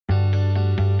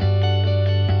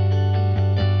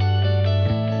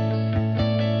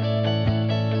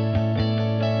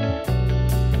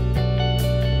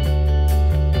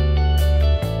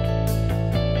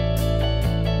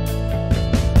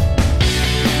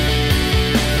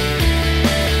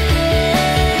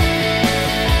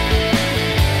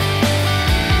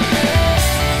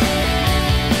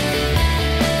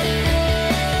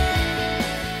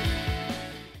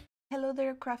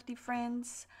crafty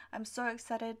friends. I'm so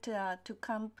excited to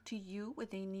come to you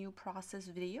with a new process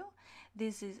video.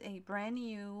 This is a brand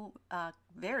new,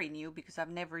 very new, because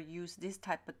I've never used this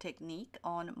type of technique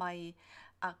on my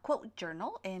quote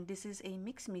journal, and this is a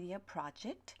mixed media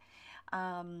project.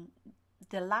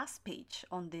 The last page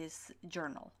on this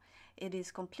journal, it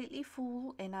is completely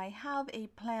full, and I have a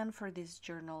plan for this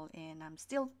journal, and I'm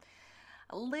still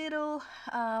a little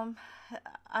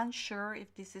unsure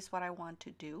if this is what I want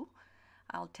to do.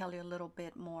 I'll tell you a little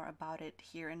bit more about it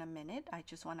here in a minute. I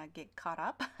just want to get caught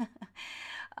up.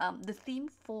 The theme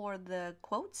for the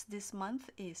quotes this month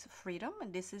is freedom,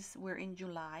 and we're in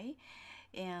July,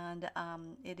 and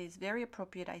it is very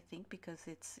appropriate, I think, because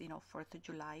it's 4th of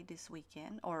July this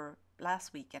weekend, or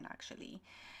last weekend actually.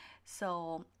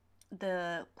 So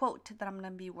the quote that I'm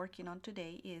going to be working on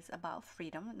today is about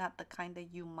freedom, not the kind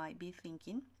that you might be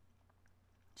thinking.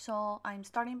 So I'm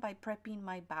starting by prepping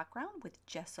my background with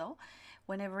gesso.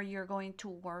 Whenever you're going to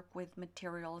work with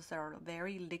materials that are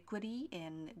very liquidy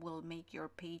and will make your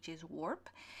pages warp,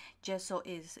 gesso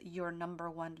is your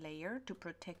 #1 layer to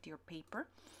protect your paper.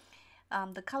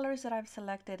 The colors that I've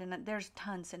selected, and there's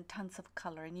tons and tons of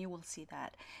color, and you will see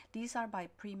that. These are by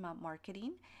Prima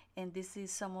Marketing, and this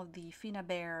is some of the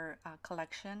Finnabair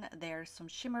collection. There's some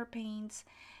shimmer paints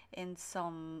and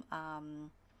some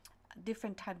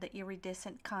different type, the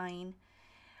iridescent kind.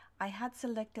 I had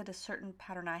selected a certain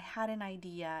pattern. I had an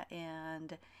idea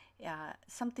and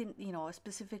something,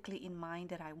 specifically in mind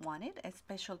that I wanted, a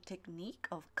special technique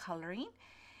of coloring,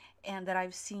 and that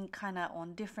I've seen kind of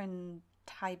on different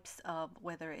types of,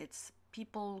 whether it's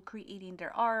people creating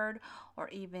their art or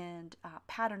even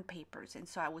pattern papers. And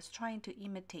so I was trying to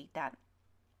imitate that.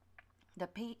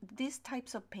 These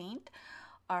types of paint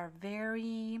are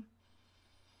very,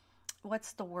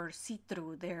 what's the word,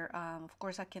 see-through. They're of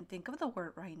course I can't think of the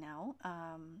word right now.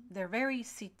 They're very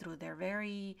see-through. They're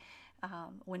very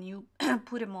when you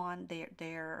put them on,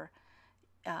 they're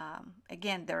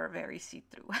again, they're very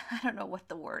see-through. I don't know what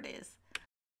the word is.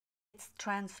 It's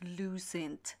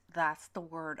translucent. That's the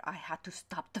word. I had to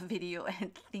stop the video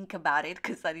and think about it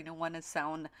because I didn't want to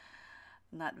sound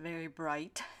not very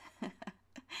bright.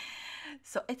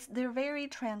 So they're very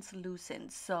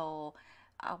translucent. So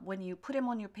when you put them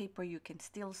on your paper, you can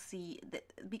still see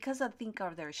because I think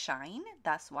of their shine.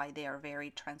 That's why they are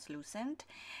very translucent.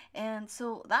 And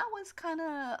so that was kind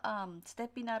of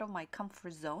stepping out of my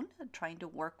comfort zone, trying to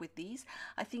work with these.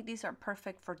 I think these are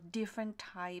perfect for different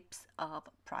types of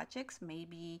projects.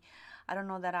 Maybe, I don't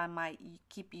know, that I might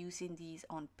keep using these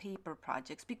on paper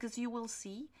projects, because you will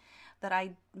see that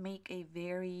I make a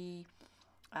very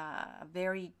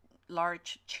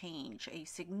large change, a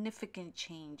significant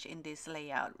change in this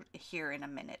layout here in a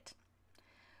minute.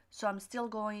 So I'm still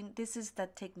going. This is the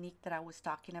technique that I was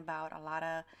talking about. A lot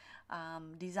of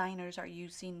designers are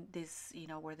using this,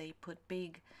 where they put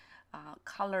big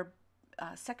color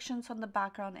sections on the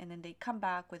background, and then they come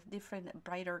back with different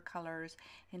brighter colors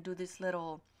and do this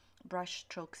little brush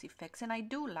strokes effects. And I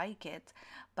do like it,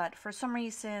 but for some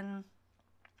reason,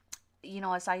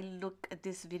 as I look at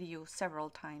this video several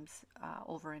times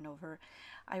over and over,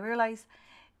 I realize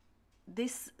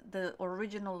the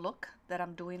original look that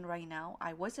I'm doing right now,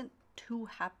 I wasn't too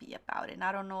happy about it. And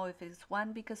I don't know if it's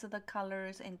one, because of the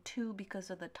colors, and two,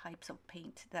 because of the types of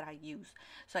paint that I use.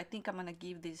 So I think I'm going to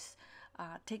give this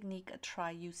technique a try,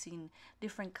 using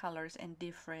different colors and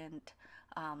different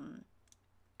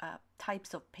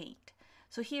types of paint.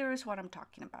 So here's what I'm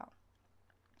talking about.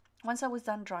 Once I was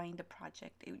done drawing the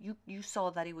project, you saw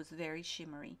that it was very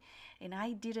shimmery, and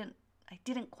I didn't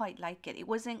quite like it. It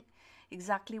wasn't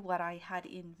exactly what I had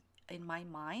in my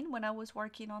mind when I was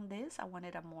working on this. I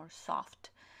wanted a more soft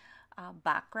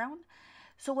background.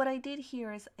 So what I did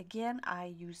here is, again, I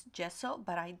used gesso,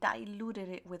 but I diluted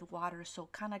it with water, so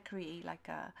kind of create like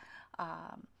a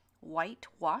white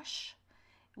wash.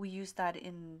 We use that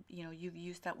in, you've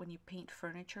used that when you paint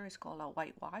furniture. It's called a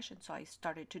whitewash. And so I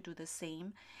started to do the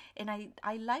same, and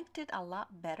I liked it a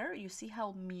lot better. You see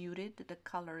how muted the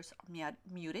colors are.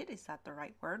 Muted, is that the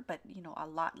right word? But a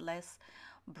lot less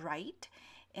bright.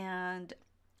 And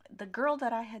the girl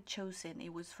that I had chosen,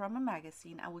 it was from a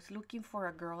magazine. I was looking for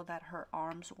a girl that her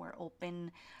arms were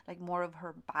open, like more of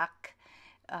her back,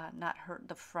 not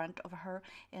the front of her,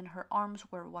 and her arms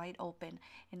were wide open,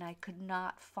 and I could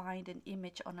not find an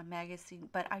image on a magazine,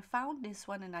 but I found this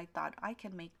one, and I thought I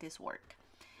can make this work.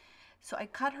 So I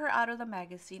cut her out of the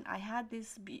magazine. I had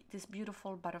this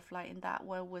beautiful butterfly, and that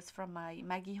one was from my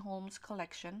Maggie Holmes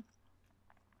collection.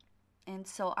 And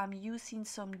so I'm using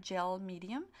some gel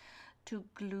medium to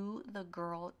glue the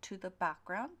girl to the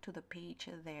background, to the page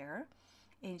there.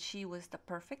 and she was the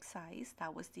perfect size.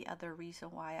 That was the other reason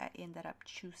why I ended up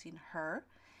choosing her.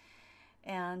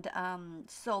 And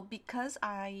so because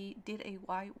I did a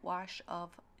whitewash of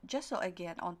gesso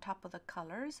again on top of the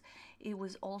colors, it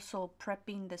was also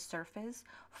prepping the surface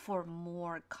for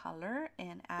more color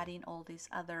and adding all these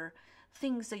other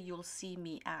things that you'll see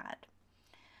me add.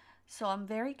 So I'm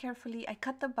very carefully, I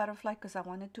cut the butterfly because I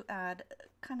wanted to add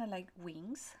kind of like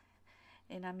wings,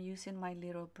 and I'm using my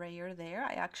little brayer there.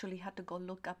 I actually had to go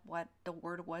look up what the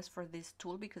word was for this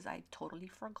tool because I totally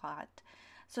forgot.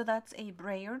 So that's a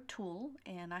brayer tool,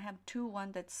 and I have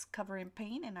one that's covered in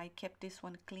paint, and I kept this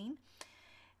one clean.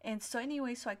 And so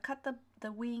anyway, so I cut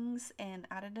the wings and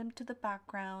added them to the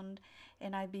background,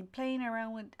 and I've been playing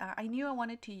around with, I knew I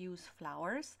wanted to use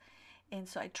flowers, and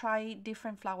so I tried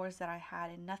different flowers that I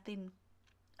had, and nothing,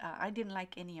 I didn't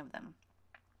like any of them.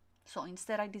 So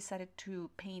instead I decided to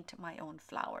paint my own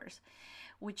flowers,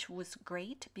 which was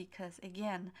great because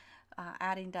again,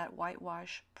 adding that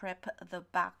whitewash prep the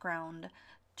background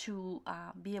to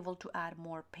be able to add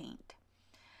more paint.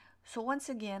 So once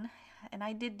again, and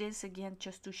I did this again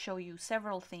just to show you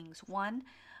several things. One,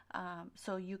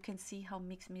 so you can see how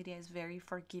mixed media is very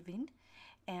forgiving,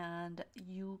 and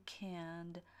you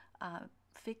can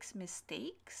fix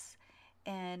mistakes,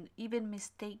 and even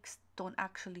mistakes don't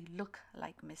actually look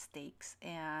like mistakes.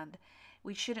 And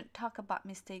we shouldn't talk about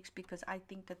mistakes because I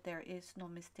think that there is no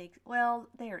mistake. Well,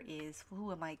 there is.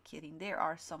 Who am I kidding? There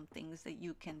are some things that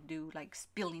you can do, like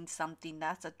spilling something.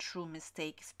 That's a true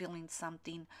mistake. Spilling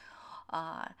something,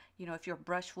 you know, if your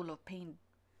brush full of paint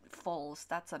falls,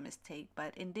 that's a mistake.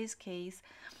 But in this case,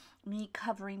 me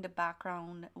covering the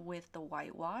background with the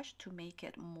whitewash to make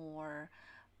it more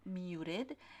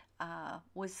muted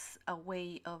was a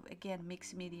way of, again,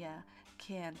 mixed media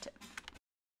can't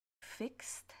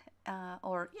fixed,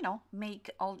 or you know,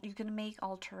 you can make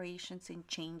alterations and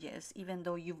changes even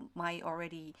though you might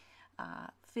already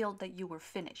feel that you were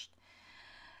finished.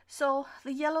 So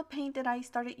the yellow paint that I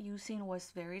started using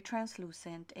was very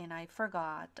translucent, and I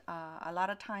forgot. A lot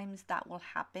of times that will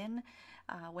happen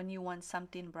when you want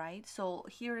something bright. So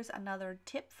here's another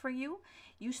tip for you.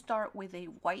 You start with a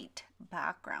white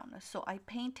background. So I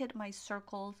painted my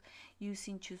circles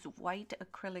using just white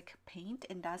acrylic paint,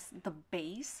 and that's the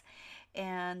base.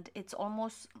 And it's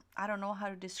almost, I don't know how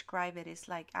to describe it. It's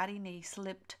like adding a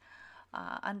slipped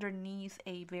underneath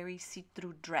a very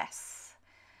see-through dress.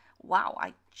 Wow,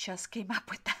 I just came up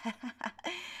with that.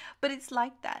 But it's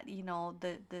like that, you know,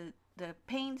 the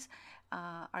paints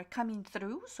are coming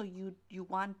through, so you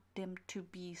want them to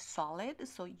be solid,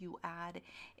 so you add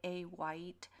a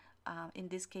white, in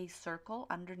this case circle,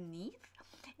 underneath,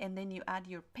 and then you add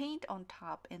your paint on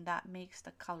top, and that makes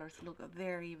the colors look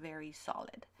very, very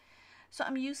solid. So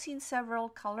I'm using several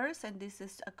colors, and this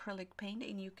is acrylic paint,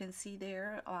 and you can see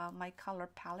there my color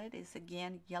palette is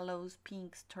again yellows,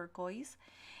 pinks, turquoise,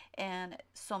 and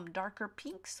some darker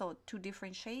pinks, so 2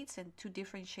 different shades and 2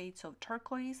 different shades of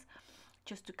turquoise,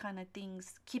 just to kind of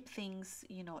keep things,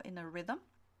 you know, in a rhythm.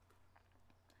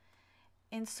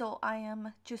 And so I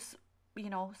am just, you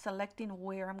know, selecting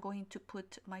where I'm going to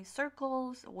put my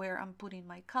circles, where I'm putting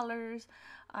my colors.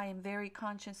 I am very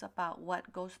conscious about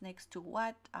what goes next to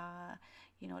what.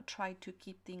 You know, try to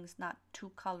keep things not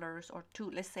 2 colors or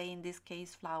 2, let's say in this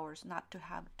case flowers, not to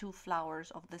have 2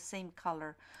 flowers of the same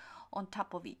color on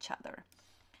top of each other.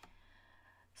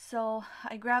 So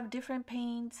I grab different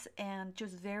paints and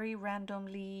just very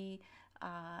randomly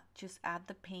just add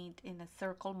the paint in a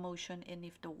circle motion, and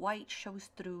if the white shows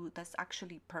through, that's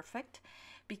actually perfect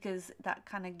because that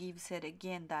kind of gives it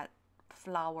again that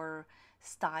flower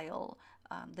style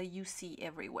that you see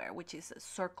everywhere, which is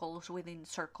circles within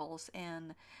circles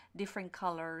and different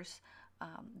colors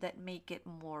that make it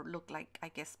more look like, I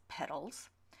guess, petals.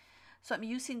 So I'm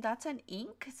using, that's an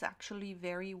ink. It's actually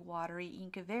very watery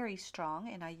ink, very strong,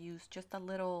 and I use just a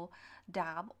little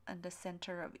dab in the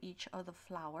center of each of the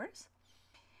flowers.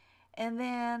 And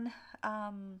then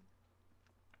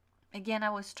again, I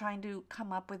was trying to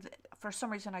come up with, for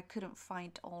some reason I couldn't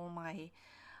find all my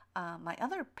my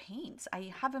other paints.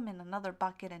 I have them in another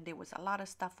bucket, and there was a lot of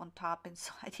stuff on top, and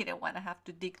so I didn't want to have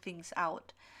to dig things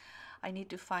out. I need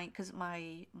to find, because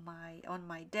on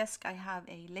my desk I have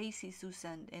a Lazy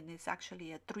Susan, and it's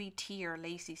actually a 3-tier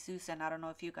Lazy Susan. I don't know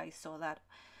if you guys saw that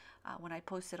when I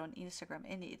posted on Instagram,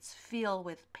 and it's filled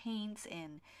with paints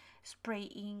and spray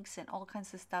inks and all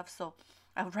kinds of stuff. So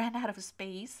I ran out of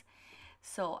space,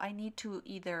 so I need to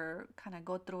either kind of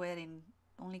go through it and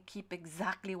only keep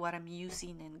exactly what I'm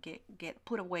using and get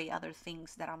put away other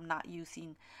things that I'm not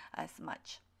using as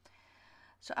much.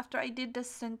 So after I did the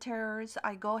centers,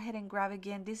 I go ahead and grab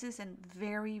again. This is a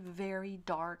very, very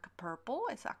dark purple.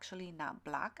 It's actually not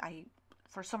black.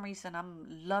 For some reason, I'm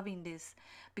loving this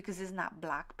because it's not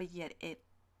black, but yet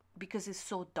because it's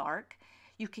so dark,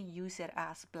 you can use it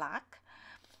as black.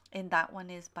 And that one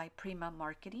is by Prima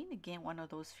Marketing. Again, one of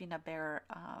those Finnabair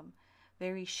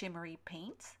very shimmery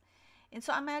paints. And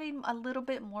so I'm adding a little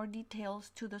bit more details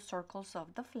to the circles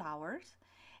of the flowers.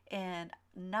 And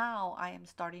now I am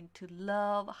starting to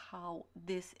love how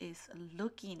this is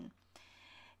looking.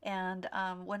 And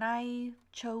when I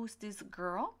chose this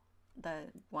girl, the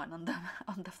one on the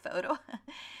on the photo,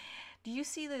 do you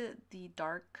see the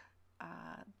dark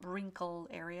wrinkle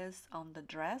areas on the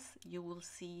dress? You will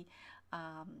see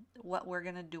what we're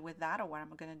gonna do with that, or what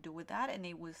I'm gonna do with that. And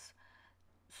it was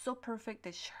so perfect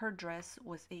that her dress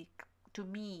was to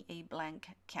me, a blank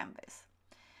canvas.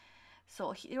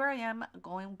 So here I am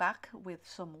going back with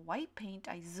some white paint.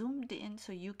 I zoomed in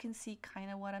so you can see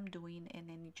kind of what I'm doing, and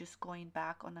then just going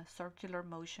back on a circular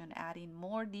motion, adding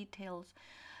more details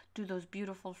to those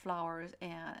beautiful flowers.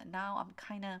 And now I'm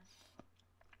kind of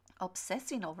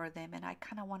obsessing over them, and I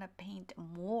kind of want to paint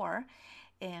more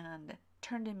and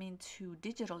turn them into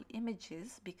digital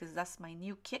images, because that's my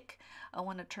new kick. I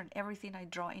want to turn everything I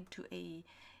draw into a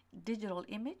digital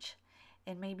image,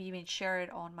 and maybe even share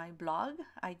it on my blog.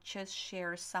 I just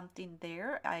share something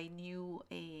there. I knew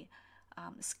a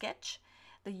sketch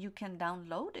that you can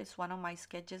download. It's one of my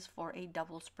sketches for a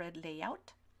double spread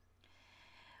layout.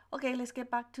 Okay, let's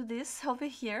get back to this over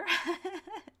here.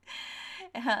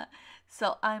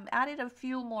 So I'm adding a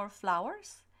few more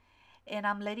flowers, and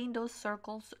I'm letting those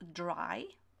circles dry.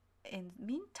 In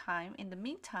the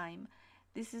meantime,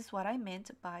 this is what I meant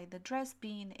by the dress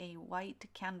being a white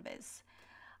canvas.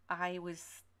 I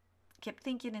kept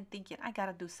thinking and thinking, I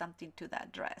gotta do something to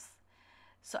that dress.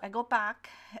 So I go back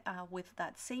with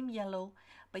that same yellow,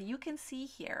 but you can see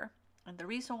here, and the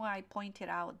reason why I pointed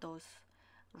out those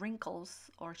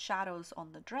wrinkles or shadows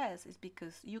on the dress is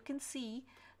because you can see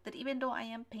that even though I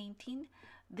am painting,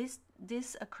 this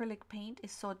acrylic paint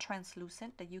is so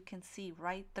translucent that you can see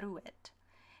right through it.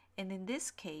 And in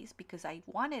this case, because I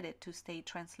wanted it to stay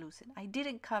translucent, I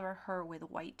didn't cover her with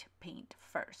white paint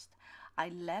first. I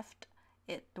left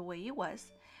it the way it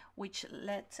was, which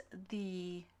let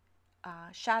the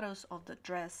shadows of the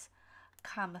dress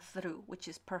come through, which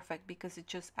is perfect because it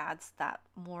just adds that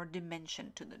more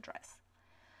dimension to the dress.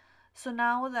 So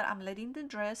now that I'm letting the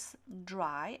dress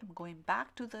dry, I'm going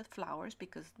back to the flowers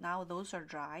because now those are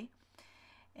dry.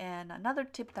 And another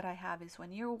tip that I have is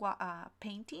when you're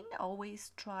painting,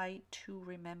 always try to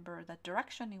remember the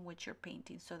direction in which you're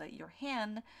painting so that your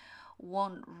hand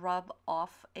won't rub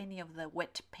off any of the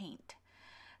wet paint.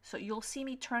 So you'll see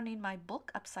me turning my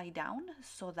book upside down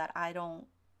so that I don't,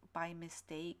 by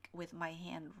mistake, with my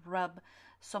hand rub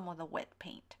some of the wet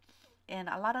paint. And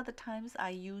a lot of the times I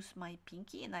use my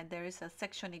pinky, and there is a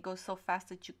section, it goes so fast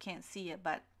that you can't see it,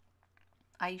 but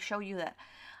I show you that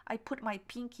I put my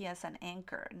pinky as an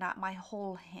anchor, not my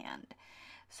whole hand.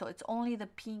 So it's only the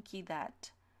pinky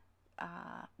that's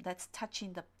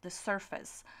touching the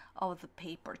surface of the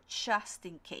paper, just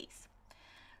in case.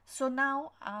 So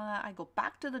now I go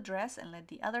back to the dress and let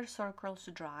the other circles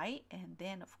dry, and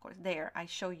then of course there I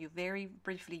show you very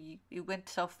briefly. It went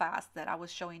so fast that I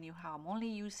was showing you how I'm only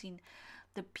using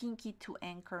the pinky to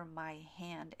anchor my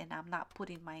hand, and I'm not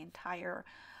putting my entire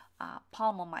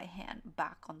palm of my hand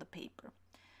back on the paper.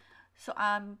 So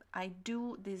I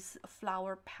do this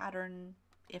flower pattern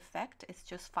effect. It's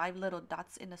just 5 little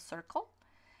dots in a circle,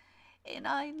 and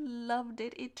I loved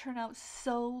it. It turned out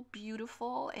so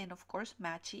beautiful, and of course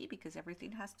matchy, because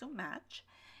everything has to match.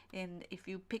 And if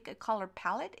you pick a color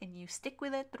palette and you stick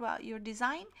with it throughout your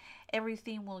design,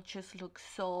 everything will just look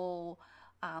so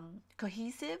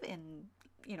cohesive and,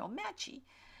 you know, matchy.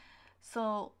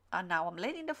 So now I'm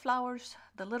letting the flowers,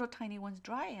 the little tiny ones,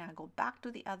 dry, and I go back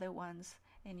to the other ones.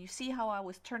 And you see how I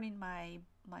was turning my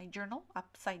journal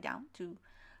upside down to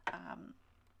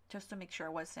just to make sure I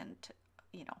wasn't,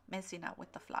 you know, messing up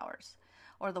with the flowers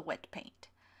or the wet paint.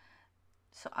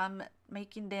 So I'm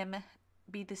making them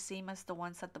be the same as the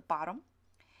ones at the bottom.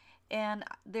 And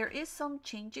there is some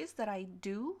changes that I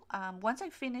do. Once I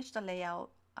finish the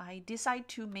layout, I decide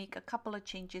to make a couple of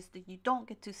changes that you don't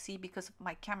get to see because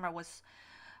my camera was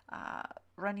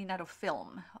running out of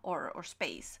film or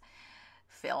space.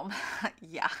 Film.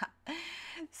 Yeah.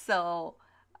 So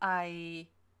I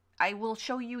will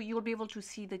show you, you'll be able to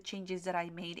see the changes that I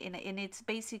made, and it's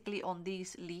basically on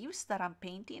these leaves that I'm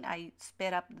painting. I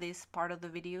sped up this part of the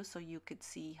video so you could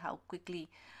see how quickly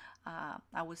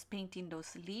I was painting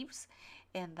those leaves.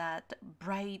 and that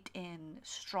bright and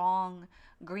strong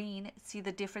green. See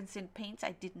the difference in paints?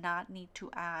 I did not need to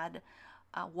add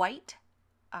white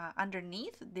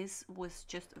underneath. This was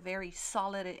just very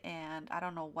solid, and I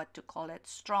don't know what to call it,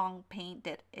 strong paint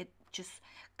that it just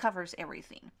covers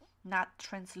everything, not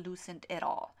translucent at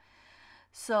all.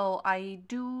 So I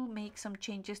do make some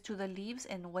changes to the leaves,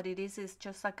 and what it is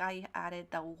just like I added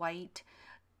the white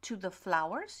to the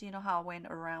flowers. You know how I went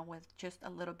around with just a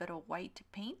little bit of white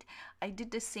paint? I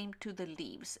did the same to the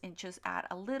leaves and just add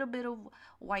a little bit of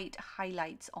white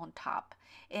highlights on top.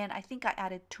 And I think I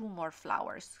added 2 more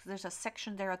flowers. There's a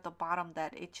section there at the bottom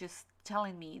that it's just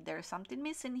telling me there's something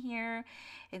missing here.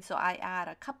 And so I add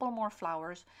a couple more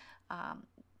flowers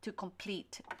to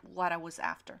complete what I was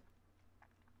after.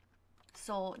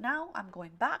 So now I'm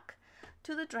going back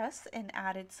to the dress and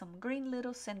added some green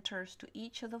little centers to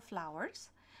each of the flowers,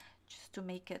 just to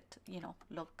make it, you know,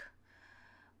 look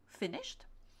finished.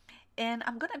 And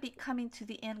I'm gonna be coming to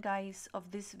the end, guys,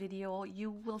 of this video.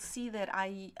 You will see that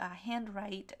I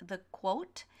handwrite the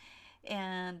quote,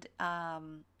 and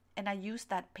I use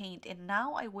that paint. And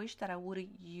now I wish that I would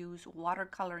use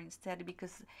watercolor instead,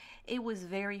 because it was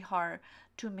very hard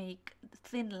to make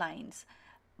thin lines,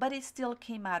 but it still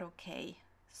came out okay.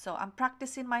 So I'm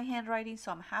practicing my handwriting,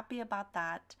 so I'm happy about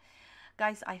that.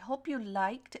 Guys, I hope you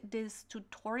liked this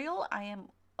tutorial. I am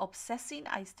obsessing.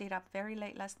 I stayed up very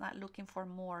late last night looking for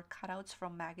more cutouts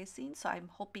from magazines, so I'm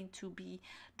hoping to be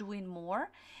doing more.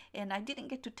 And I didn't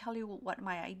get to tell you what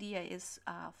my idea is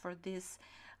for this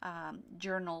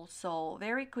journal. So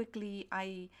very quickly,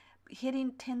 I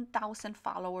hitting 10,000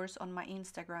 followers on my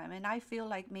Instagram, and I feel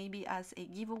like maybe as a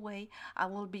giveaway I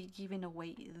will be giving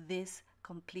away this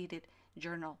completed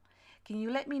journal. Can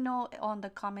you let me know on the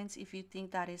comments if you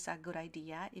think that is a good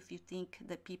idea, if you think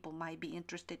that people might be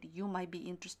interested, you might be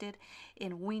interested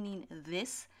in winning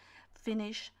this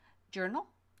finished journal?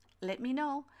 Let me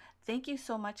know. Thank you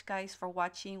so much, guys, for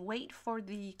watching. Wait for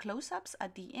the close-ups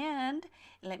at the end.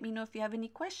 Let me know if you have any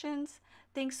questions.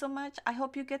 Thanks so much. I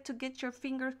hope you get to get your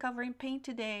finger covering paint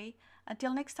today.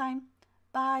 Until next time,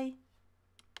 bye.